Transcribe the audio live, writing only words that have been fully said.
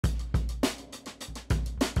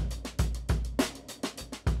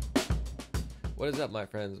What is up, my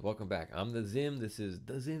friends? Welcome back. I'm the Zim. This is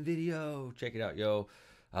theZimvideo. Check it out, yo.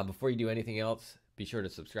 Before you do anything else, be sure to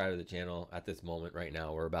subscribe to the channel. At this moment, right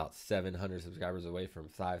now, we're about 700 subscribers away from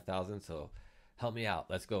 5,000. So help me out.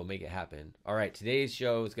 Let's go make it happen. All right, today's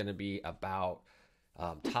show is going to be about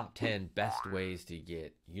top 10 best ways to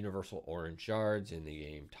get universal orange shards in the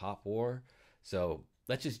game Top War. So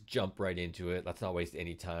let's just jump right into it. Let's not waste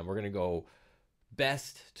any time. We're going to go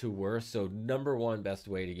best to worst. So number one best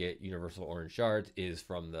way to get universal orange shards is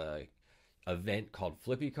from the event called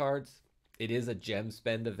Flippy Cards. It is a gem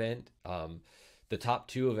spend event. The top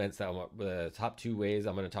two events the top two ways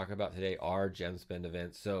I'm going to talk about today are gem spend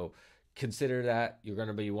events. So consider that you're going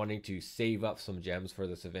to be wanting to save up some gems for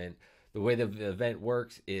this event. The way the event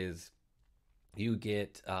works is you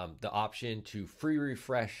get the option to free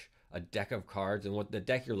refresh a deck of cards, and what the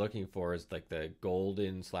deck you're looking for is like the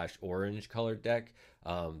golden / orange colored deck.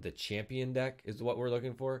 The champion deck is what we're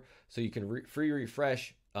looking for. So you can free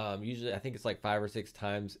refresh. Usually, I think it's like 5 or 6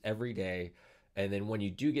 times every day. And then when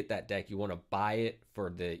you do get that deck, you want to buy it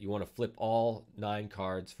you want to flip all 9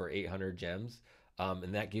 cards for 800 gems,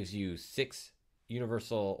 and that gives you 6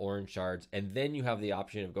 universal orange shards. And then you have the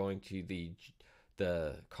option of going to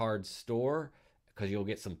the card store, because you'll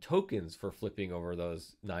get some tokens for flipping over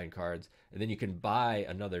those 9 cards, and then you can buy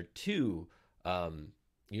another 2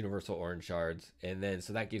 universal orange shards, and then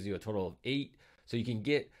so that gives you a total of 8. So you can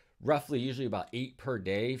get roughly usually about 8 per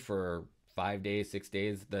day for 5 days, 6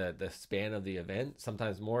 days, the span of the event.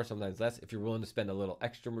 Sometimes more, sometimes less. If you're willing to spend a little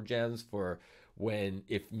extra more gems for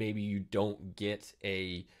if maybe you don't get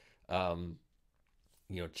a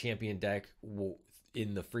champion deck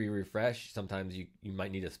in the free refresh, sometimes you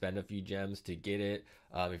might need to spend a few gems to get it,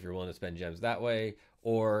 if you're willing to spend gems that way.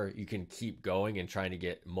 Or you can keep going and trying to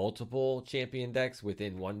get multiple champion decks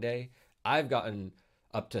within one day. I've gotten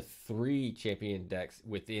up to 3 champion decks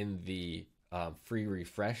within the free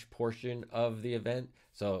refresh portion of the event.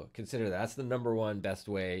 So consider that's the number one best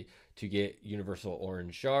way to get universal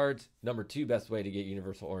orange shards. Number 2 best way to get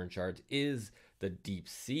universal orange shards is the deep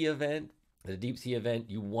sea event. The deep sea event,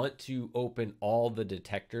 you want to open all the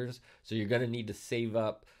detectors. So you're going to need to save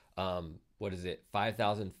up,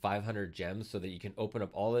 5,500 gems so that you can open up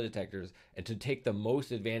all the detectors. And to take the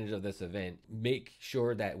most advantage of this event, make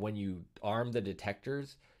sure that when you arm the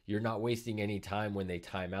detectors, you're not wasting any time when they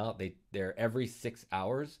time out. They're every 6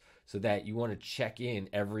 hours, so that you want to check in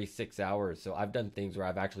every 6 hours. So I've done things where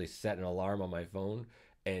I've actually set an alarm on my phone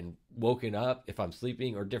and woken up if I'm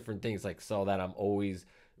sleeping, or different things, like so that I'm always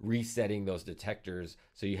resetting those detectors.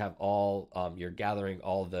 So you have all you're gathering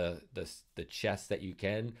all the chests that you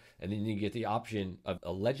can, and then you get the option of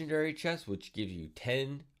a legendary chest, which gives you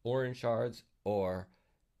 10 orange shards, or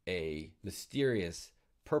a mysterious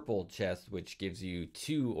purple chest, which gives you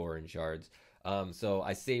 2 orange shards. So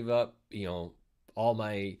I save up all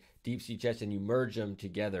my deep sea chests, and you merge them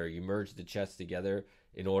together. You merge the chests together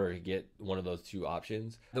in order to get one of those 2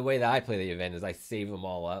 options. The way that I play the event is I save them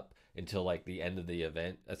all up until like the end of the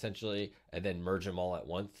event, essentially, and then merge them all at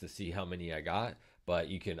once to see how many I got. But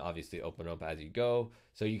you can obviously open up as you go,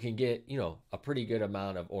 so you can get a pretty good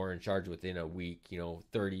amount of orange shards within a week.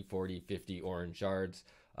 30, 40, 50 orange shards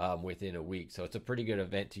within a week. So it's a pretty good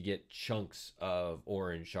event to get chunks of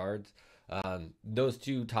orange shards. Those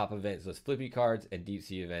 2 top events, those flippy cards and deep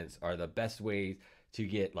sea events, are the best ways to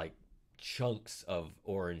get like chunks of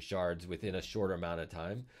orange shards within a short amount of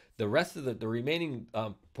time. The rest of the remaining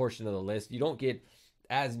portion of the list, you don't get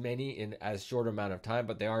as many in as short amount of time,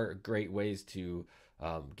 but they are great ways to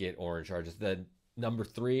get orange shards. The number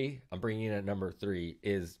 3, I'm bringing in at number 3,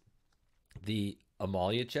 is the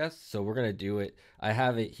Amalia chest. So we're gonna do it. I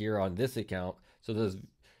have it here on this account. So those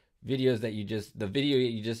videos that the video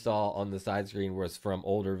you just saw on the side screen was from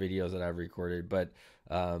older videos that I've recorded. But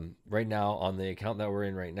right now, on the account that we're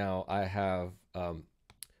in right now, I have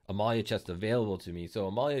Amalia chest available to me. So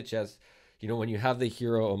Amalia chest, when you have the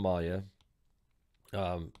hero Amalia,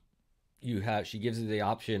 she gives you the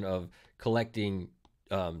option of collecting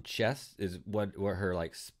chests, is what her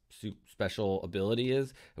like special ability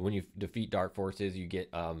is. And when you defeat dark forces, you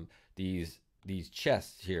get these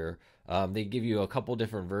chests here. They give you a couple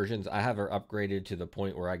different versions. I have her upgraded to the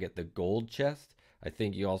point where I get the gold chest. I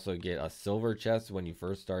think you also get a silver chest when you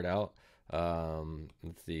first start out.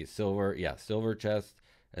 Let's see, silver chest,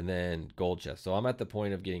 and then gold chest. So I'm at the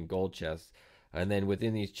point of getting gold chests, and then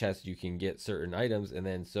within these chests you can get certain items. And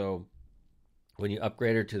then so when you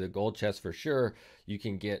upgrade her to the gold chest, for sure you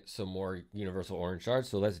can get some more universal orange shards.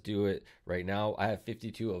 So let's do it right now. I have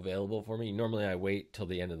 52 available for me. Normally I wait till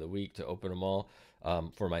the end of the week to open them all.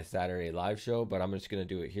 for my Saturday live show, but I'm just going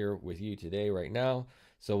to do it here with you today right now.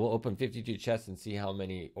 So we'll open 52 chests and see how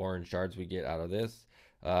many orange shards we get out of this.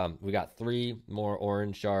 We got 3 more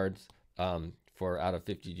orange shards for out of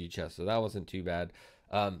 52 chests, so that wasn't too bad.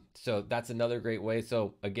 So that's another great way.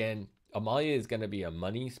 So again, Amalia is going to be a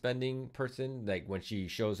money spending person. Like when she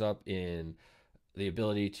shows up in the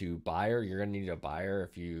ability to buy her, you're going to need a buyer.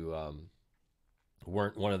 If you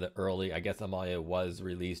weren't one of the early, I guess Amalia was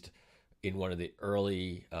released in one of the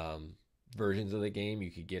early versions of the game.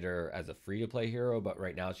 You could get her as a free to play hero, but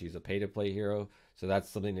right now she's a pay to play hero. So that's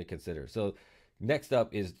something to consider. So next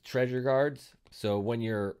up is treasure guards. So when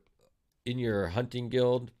you're in your hunting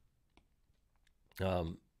guild,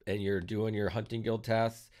 and you're doing your hunting guild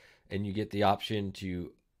tasks, and you get the option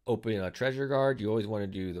to open a treasure guard, you always want to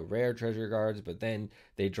do the rare treasure guards, but then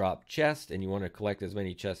they drop chests and you want to collect as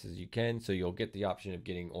many chests as you can, so you'll get the option of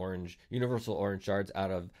getting universal orange shards out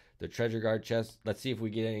of the treasure guard chest. Let's see if we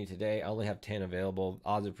get any today. I only have 10 available.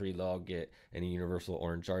 Odds are pretty low I'll get any universal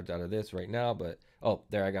orange shards out of this right now, but oh,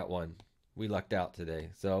 there, I got one. We lucked out today.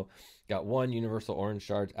 So got 1 universal orange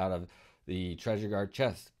shard out of the treasure guard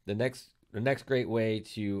chest. The next great way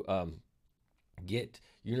to get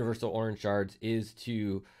universal orange shards is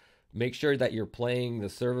to make sure that you're playing the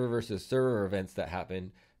server versus server events that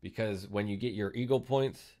happen, because when you get your eagle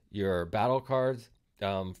points, your battle cards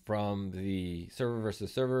from the server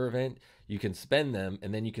versus server event, you can spend them,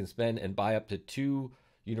 and then you can spend and buy up to 2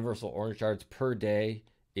 universal orange shards per day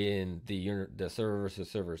in the server versus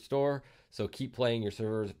server store. So keep playing your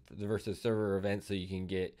server versus server event so you can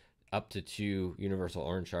get up to 2 universal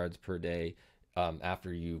orange shards per day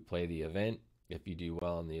after you play the event, if you do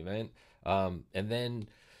well in the event. And then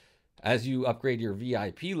as you upgrade your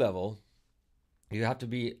VIP level, you have to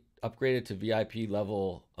be upgraded to VIP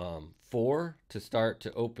level 4 to start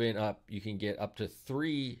to open up. You can get up to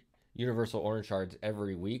 3 universal orange shards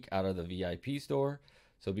every week out of the VIP store.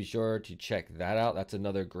 So be sure to check that out. That's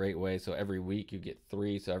another great way. So every week you get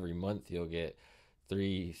 3. So every month you'll get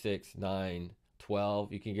 3, 6, 9,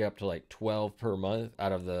 12. You can get up to like 12 per month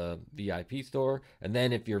out of the VIP store. And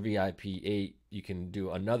then if you're VIP 8, you can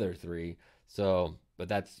do another 3. So, but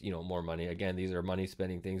that's, more money. Again, these are money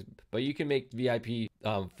spending things, but you can make VIP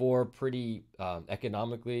 4 pretty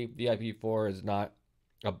economically. VIP 4 is not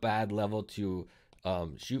a bad level to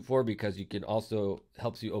shoot for, because you can also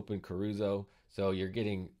helps you open Caruso. So you're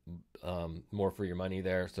getting more for your money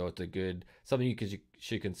there. So it's a good, something you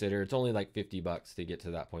should consider. It's only like $50 to get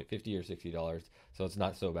to that point, $50 or $60. So it's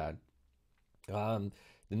not so bad. The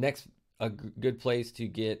next good place to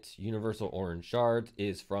get universal orange shards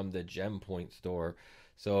is from the gem point store.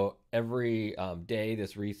 So every day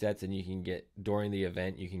this resets, and you can get, during the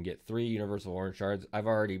event, you can get 3 universal orange shards. I've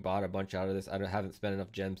already bought a bunch out of this. I haven't spent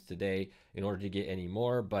enough gems today in order to get any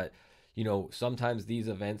more, but sometimes these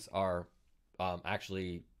events are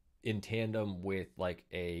actually in tandem with like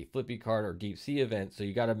a flippy card or deep sea event. So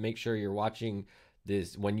you got to make sure you're watching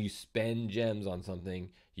this. When you spend gems on something,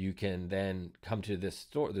 you can then come to this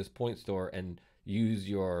point store, and use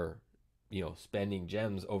your spending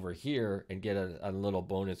gems over here and get a little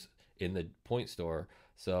bonus in the point store.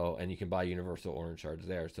 So, and you can buy universal orange shards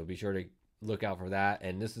there. So be sure to look out for that.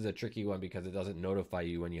 And this is a tricky one because it doesn't notify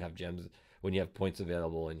you when you have gems, when you have points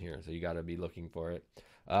available in here. So you got to be looking for it.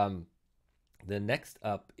 The next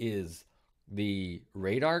up is the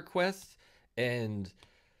radar quest, and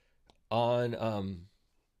on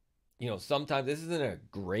sometimes this isn't a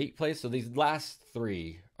great place. So these last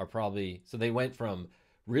 3 are probably, so they went from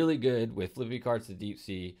really good with flippy cards to deep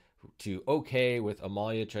sea to okay with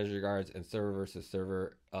Amalia treasure guards and server versus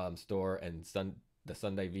server store and the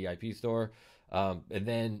Sunday VIP store, and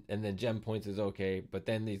then gem points is okay, but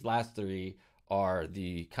then these last 3 are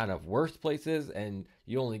the kind of worst places, and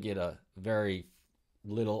you only get a very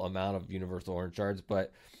little amount of universal orange shards.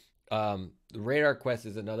 But the radar quest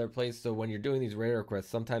is another place. So when you're doing these radar quests,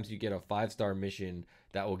 sometimes you get a 5-star mission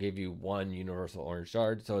that will give you 1 universal orange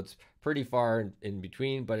shard. So it's pretty far in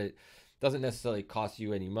between, but it doesn't necessarily cost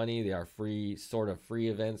you any money. They are free, sort of free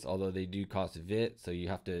events, although they do cost VIT. So you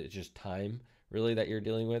have to, it's just time really that you're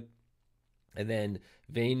dealing with. And then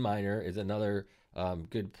Vein Miner is another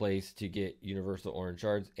good place to get universal orange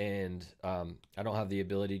shards. And I don't have the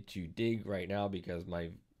ability to dig right now because my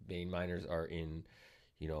vein miners are in,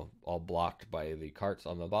 all blocked by the carts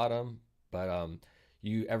on the bottom. But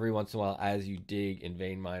you, every once in a while, as you dig in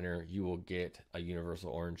vein miner, you will get a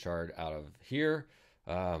universal orange shard out of here.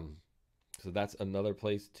 So that's another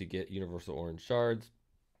place to get universal orange shards.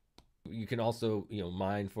 You can also,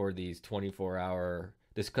 mine for these 24-hour.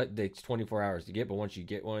 This takes 24 hours to get, but once you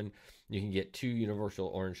get one, you can get 2 universal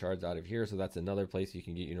orange shards out of here. So that's another place you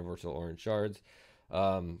can get universal orange shards.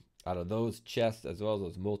 out of those chests, as well as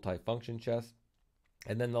those multi-function chests.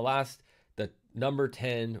 And then the number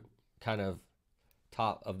 10 kind of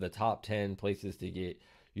top of the top 10 places to get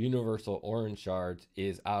universal orange shards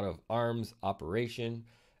is out of arms operation.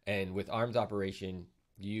 And with arms operation,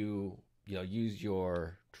 you know, use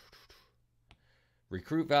your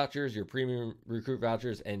recruit vouchers, your premium recruit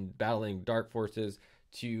vouchers, and battling dark forces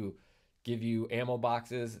to give you ammo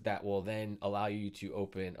boxes that will then allow you to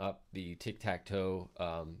open up the tic-tac-toe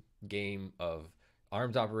game of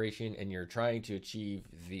arms operation. And you're trying to achieve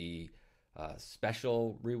the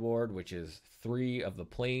special reward, which is 3 of the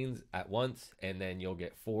planes at once, and then you'll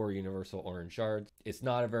get 4 universal orange shards. It's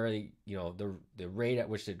not a very, you know, the rate at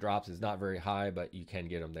which it drops is not very high, but you can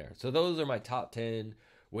get them there. So those are my top 10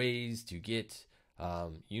 ways to get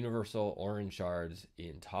universal orange shards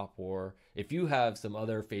in Top War. If you have some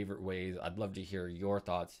other favorite ways, I'd love to hear your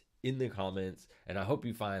thoughts in the comments, and I hope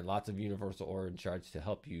you find lots of universal orange shards to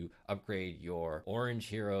help you upgrade your orange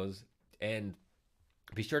heroes. And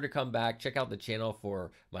be sure to come back, check out the channel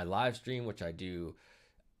for my live stream, which I do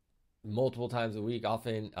multiple times a week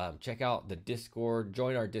often. Check out the Discord,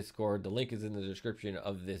 join our Discord. The link is in the description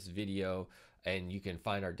of this video, and you can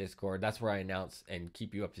find our Discord. That's where I announce and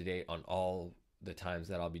keep you up to date on all the times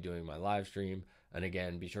that I'll be doing my live stream. And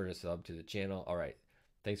again, be sure to sub to the channel. All right,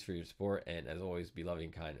 thanks for your support, and as always, be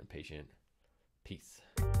loving, kind, and patient. Peace.